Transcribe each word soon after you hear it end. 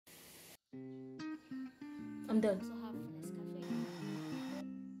I'm done.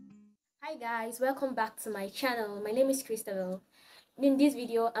 Hi guys, welcome back to my channel. My name is Christabel. In this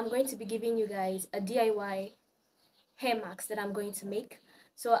video, I'm going to be giving you guys a DIY hair mask that I'm going to make.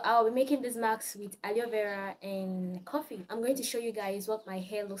 So I'll be making this mask with aloe vera and coffee. I'm going to show you guys what my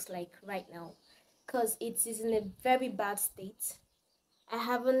hair looks like right now because it is in a very bad state. I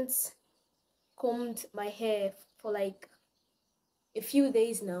haven't combed my hair for like a few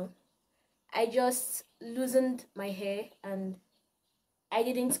days now. I just loosened my hair and I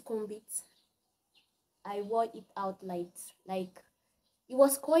didn't comb it. I wore it out like it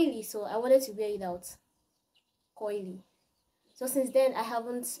was coily, so I wanted to wear it out coily. So since then I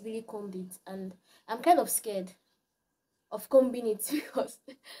haven't really combed it and I'm kind of scared of combing it because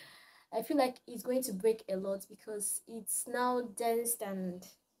I feel like it's going to break a lot because it's now dense and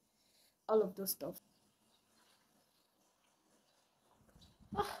all of those stuff.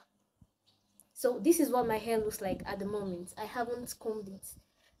 So this is what my hair looks like at the moment. I haven't combed it.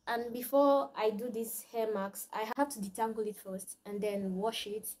 And before I do this hair mask, I have to detangle it first and then wash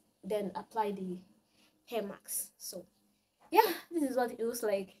it, then apply the hair mask. So yeah, this is what it looks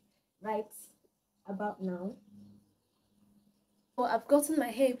like right about now. So I've gotten my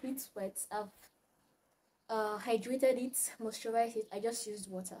hair a bit wet. I've hydrated it, moisturized it. I just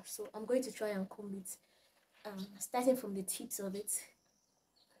used water. So I'm going to try and comb it, starting from the tips of it.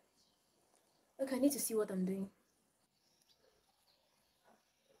 Okay, I need to see what I'm doing.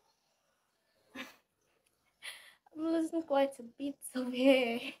 I'm losing quite a bit of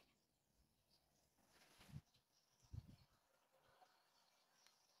hair.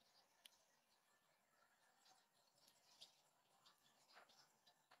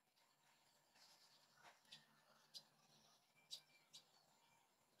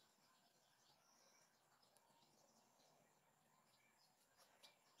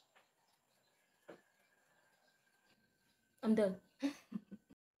 I'm done.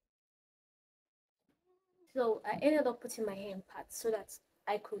 So I ended up putting my hair in parts so that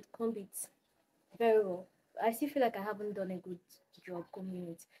I could comb it very well. I still feel like I haven't done a good job combing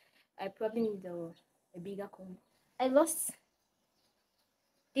it. I probably need a bigger comb. I lost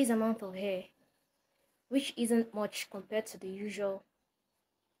this amount of hair, which isn't much compared to the usual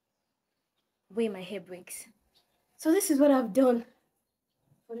way my hair breaks. So this is what I've done.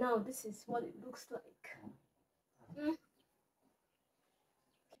 For now, this is what it looks like.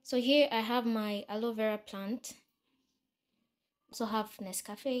 So here I have my aloe vera plant. Also have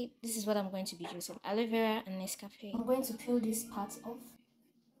Nescafe. This is what I'm going to be using. Aloe vera and Nescafe. I'm going to peel this part off.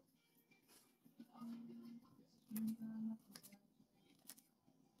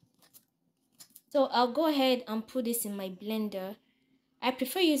 So I'll go ahead and put this in my blender. I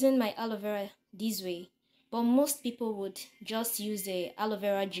prefer using my aloe vera this way, but most people would just use the aloe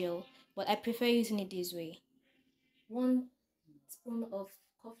vera gel, but I prefer using it this way. 1 spoon of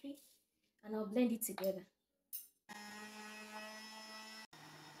coffee and I'll blend it together.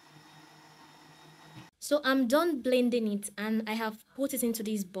 So I'm done blending it and I have put it into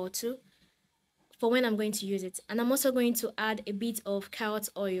this bottle for when I'm going to use it. And I'm also going to add a bit of carrot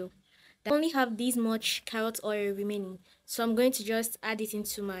oil. I only have this much carrot oil remaining, so I'm going to just add it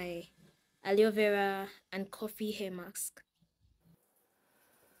into my aloe vera and coffee hair mask.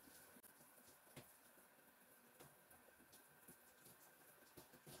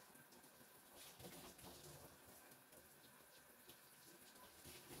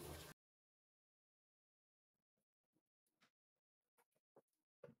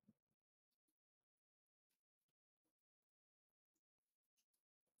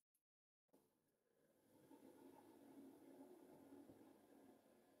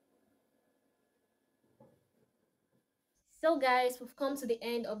 So guys, we've come to the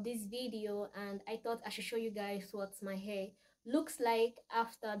end of this video and I thought I should show you guys what my hair looks like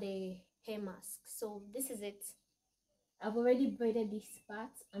after the hair mask. So this is it. I've already braided this part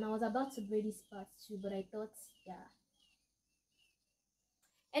and I was about to braid this part too, but I thought, yeah.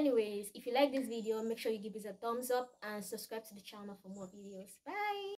 Anyways, if you like this video, make sure you give it a thumbs up and subscribe to the channel for more videos. Bye!